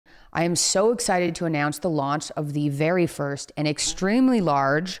I am so excited to announce the launch of the very first and extremely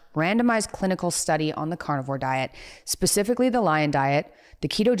large randomized clinical study on the carnivore diet, specifically the Lion diet, the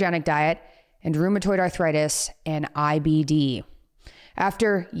ketogenic diet, and rheumatoid arthritis and IBD.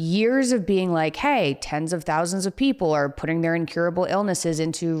 After years of being like, hey, tens of thousands of people are putting their incurable illnesses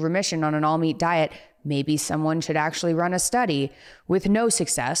into remission on an all-meat diet, maybe someone should actually run a study, with no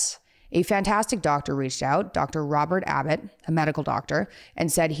success, a fantastic doctor reached out, Dr. Robert Abbott, a medical doctor, and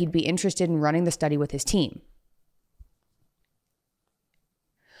said he'd be interested in running the study with his team.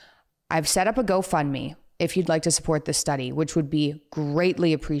 I've set up a GoFundMe if you'd like to support this study, which would be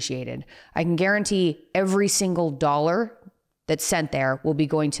greatly appreciated. I can guarantee every single dollar that's sent there will be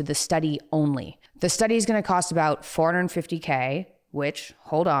going to the study only. The study is going to cost about $450K, which,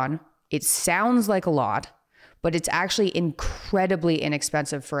 hold on, it sounds like a lot, but it's actually incredibly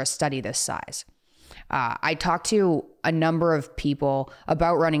inexpensive for a study this size. I talked to a number of people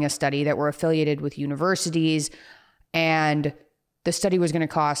about running a study that were affiliated with universities, and the study was going to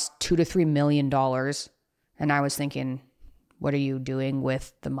cost $2 to $3 million. And I was thinking, what are you doing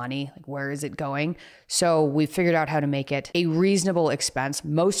with the money? Like, where is it going? So we figured out how to make it a reasonable expense.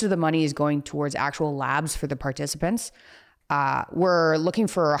 Most of the money is going towards actual labs for the participants. We're looking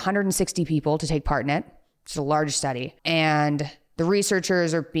for 160 people to take part in it. It's a large study, and the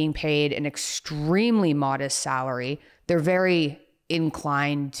researchers are being paid an extremely modest salary. They're very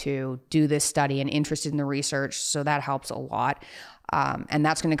inclined to do this study and interested in the research, so that helps a lot. And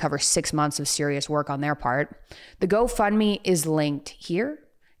that's going to cover 6 months of serious work on their part. The GoFundMe is linked here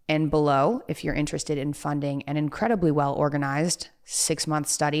and below if you're interested in funding an incredibly well-organized 6-month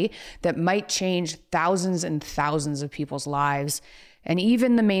study that might change thousands and thousands of people's lives, and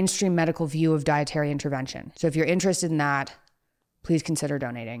even the mainstream medical view of dietary intervention. So if you're interested in that, please consider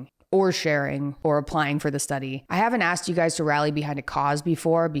donating or sharing or applying for the study. I haven't asked you guys to rally behind a cause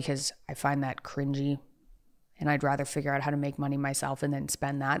before because I find that cringy, and I'd rather figure out how to make money myself and then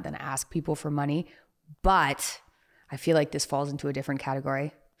spend that than ask people for money. But I feel like this falls into a different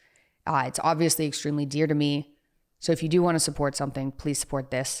category. It's obviously extremely dear to me. So if you do want to support something, please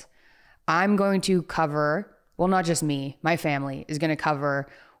support this. I'm going to cover, well, not just me, my family is going to cover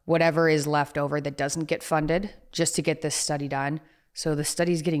whatever is left over that doesn't get funded just to get this study done. So the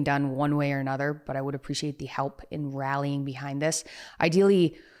study's getting done one way or another, but I would appreciate the help in rallying behind this.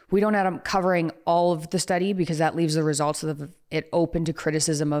 Ideally, we don't end up covering all of the study because that leaves the results of it open to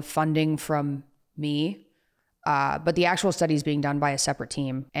criticism of funding from me. But the actual study is being done by a separate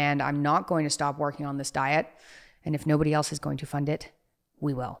team, and I'm not going to stop working on this diet. And if nobody else is going to fund it,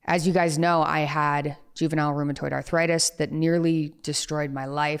 we will. As you guys know, I had juvenile rheumatoid arthritis that nearly destroyed my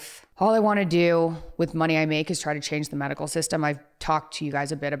life. All I want to do with money I make is try to change the medical system. I've talked to you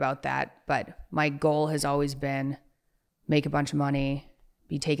guys a bit about that, but my goal has always been make a bunch of money,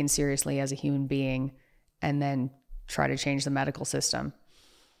 be taken seriously as a human being, and then try to change the medical system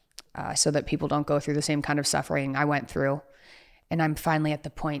so that people don't go through the same kind of suffering I went through. And I'm finally at the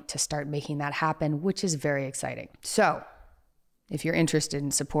point to start making that happen, which is very exciting. So if you're interested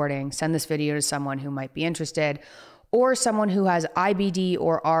in supporting, send this video to someone who might be interested, or someone who has IBD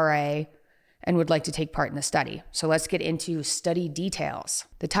or RA and would like to take part in the study. So let's get into study details.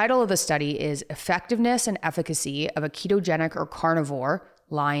 The title of the study is Effectiveness and Efficacy of a Ketogenic or Carnivore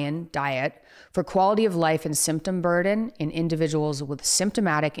Lion Diet for Quality of Life and Symptom Burden in Individuals with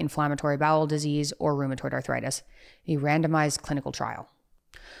Symptomatic Inflammatory Bowel Disease or Rheumatoid Arthritis, a randomized clinical trial.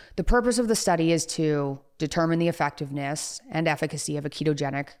 The purpose of the study is to determine the effectiveness and efficacy of a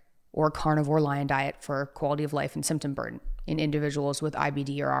ketogenic or carnivore lion diet for quality of life and symptom burden in individuals with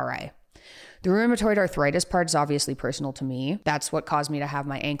IBD or RA. The rheumatoid arthritis part is obviously personal to me. That's what caused me to have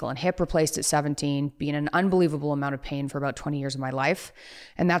my ankle and hip replaced at 17, be in an unbelievable amount of pain for about 20 years of my life.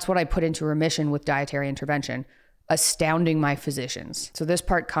 And that's what I put into remission with dietary intervention, astounding my physicians. So this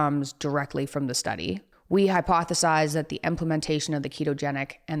part comes directly from the study. We hypothesize that the implementation of the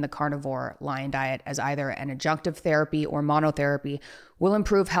ketogenic and the carnivore lion diet as either an adjunctive therapy or monotherapy will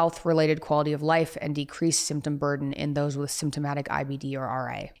improve health-related quality of life and decrease symptom burden in those with symptomatic IBD or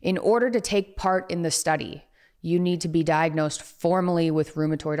RA. In order to take part in the study, you need to be diagnosed formally with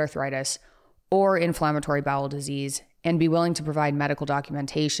rheumatoid arthritis or inflammatory bowel disease and be willing to provide medical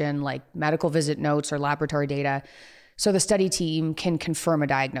documentation like medical visit notes or laboratory data so the study team can confirm a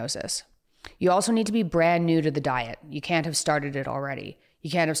diagnosis. You also need to be brand new to the diet. You can't have started it already.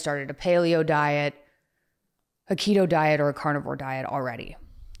 You can't have started a paleo diet, a keto diet, or a carnivore diet already.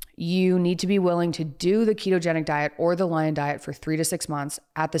 You need to be willing to do the ketogenic diet or the lion diet for 3 to 6 months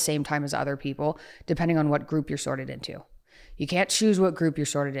at the same time as other people, depending on what group you're sorted into. You can't choose what group you're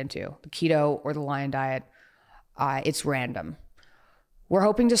sorted into, the keto or the lion diet. It's random. We're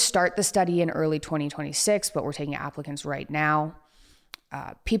hoping to start the study in early 2026, but we're taking applicants right now.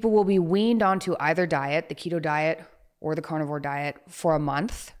 People will be weaned onto either diet, the keto diet or the carnivore diet, for a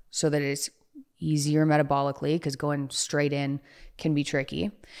month so that it's easier metabolically, because going straight in can be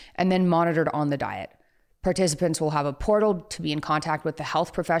tricky, and then monitored on the diet. Participants will have a portal to be in contact with the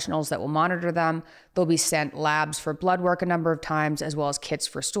health professionals that will monitor them. They'll be sent labs for blood work a number of times, as well as kits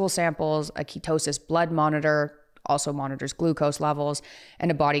for stool samples, a ketosis blood monitor, also monitors glucose levels, and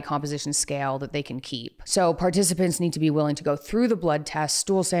a body composition scale that they can keep. So participants need to be willing to go through the blood tests,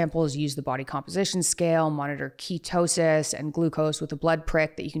 stool samples, use the body composition scale, monitor ketosis and glucose with a blood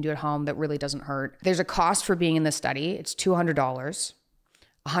prick that you can do at home that really doesn't hurt. There's a cost for being in the study. It's $200.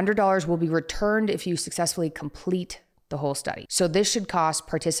 $100 will be returned if you successfully complete the whole study. So this should cost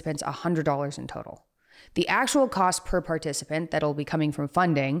participants $100 in total. The actual cost per participant that'll be coming from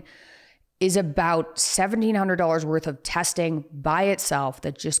funding is about $1,700 worth of testing by itself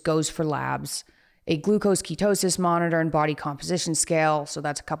that just goes for labs, a glucose ketosis monitor and body composition scale, so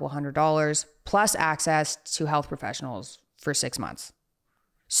that's a couple $100, plus access to health professionals for 6 months.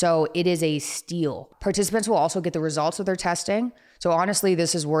 So it is a steal. Participants will also get the results of their testing. So honestly,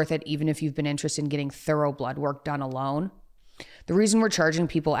 this is worth it even if you've been interested in getting thorough blood work done alone. The reason we're charging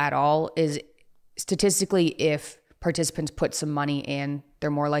people at all is statistically, if participants put some money in,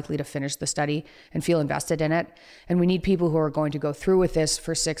 they're more likely to finish the study and feel invested in it. And we need people who are going to go through with this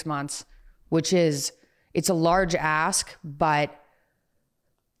for 6 months, it's a large ask, but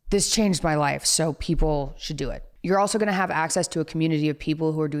this changed my life, so people should do it. You're also going to have access to a community of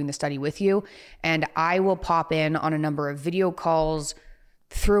people who are doing the study with you. And I will pop in on a number of video calls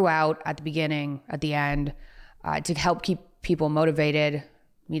throughout, at the beginning, at the end, to help keep people motivated,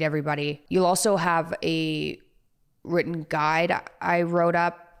 meet everybody. You'll also have a written guide I wrote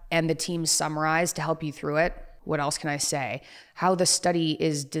up and the team summarized to help you through it. What else can I say? How the study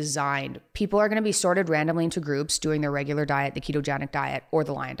is designed. People are going to be sorted randomly into groups doing their regular diet, the ketogenic diet, or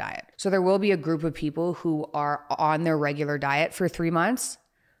the Lion diet. So there will be a group of people who are on their regular diet for 3 months.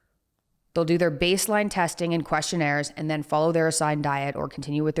 They'll do their baseline testing and questionnaires and then follow their assigned diet or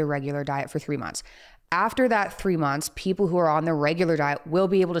continue with their regular diet for 3 months. After that 3 months, people who are on their regular diet will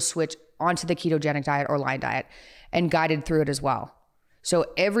be able to switch onto the ketogenic diet or Lion diet and guided through it as well. So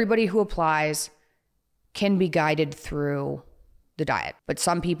everybody who applies can be guided through the diet, but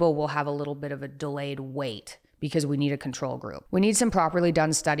some people will have a little bit of a delayed wait because we need a control group. We need some properly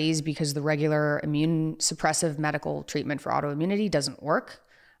done studies because the regular immune suppressive medical treatment for autoimmunity doesn't work.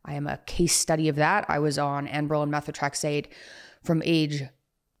 I am a case study of that. I was on Enbrel and methotrexate from age 8.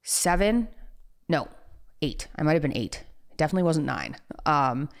 I might have been 8. It definitely wasn't 9.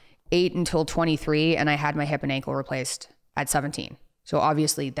 8 until 23, and I had my hip and ankle replaced at 17. So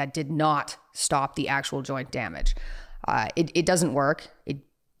obviously that did not stop the actual joint damage. It doesn't work. It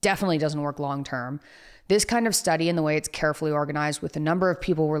definitely doesn't work long-term. This kind of study and the way it's carefully organized with the number of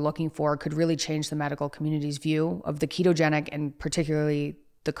people we're looking for could really change the medical community's view of the ketogenic and particularly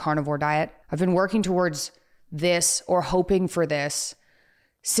the carnivore diet. I've been working towards this or hoping for this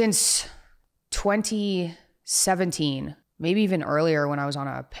since 2017. Maybe even earlier when I was on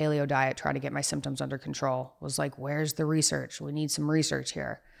a paleo diet trying to get my symptoms under control. Was like, where's the research? We need some research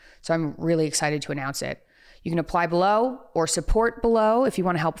here. So I'm really excited to announce it. You can apply below or support below if you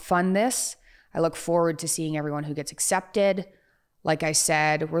want to help fund this. I look forward to seeing everyone who gets accepted. Like I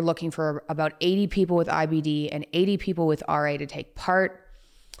said, we're looking for about 80 people with IBD and 80 people with RA to take part.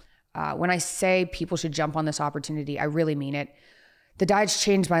 When I say people should jump on this opportunity, I really mean it. The diet's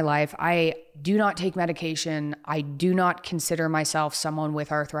changed my life. I do not take medication. I do not consider myself someone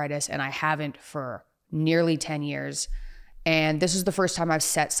with arthritis, and I haven't for nearly 10 years. And this is the first time I've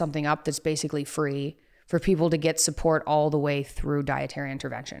set something up that's basically free for people to get support all the way through dietary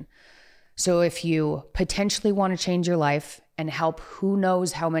intervention. So if you potentially want to change your life and help who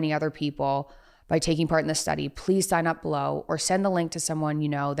knows how many other people by taking part in this study, please sign up below or send the link to someone you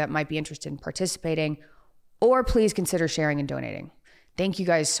know that might be interested in participating, or please consider sharing and donating. Thank you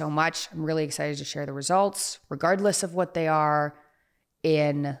guys so much. I'm really excited to share the results, regardless of what they are,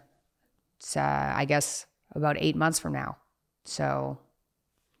 in, I guess, about 8 months from now. So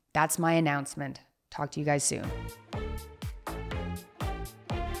that's my announcement. Talk to you guys soon.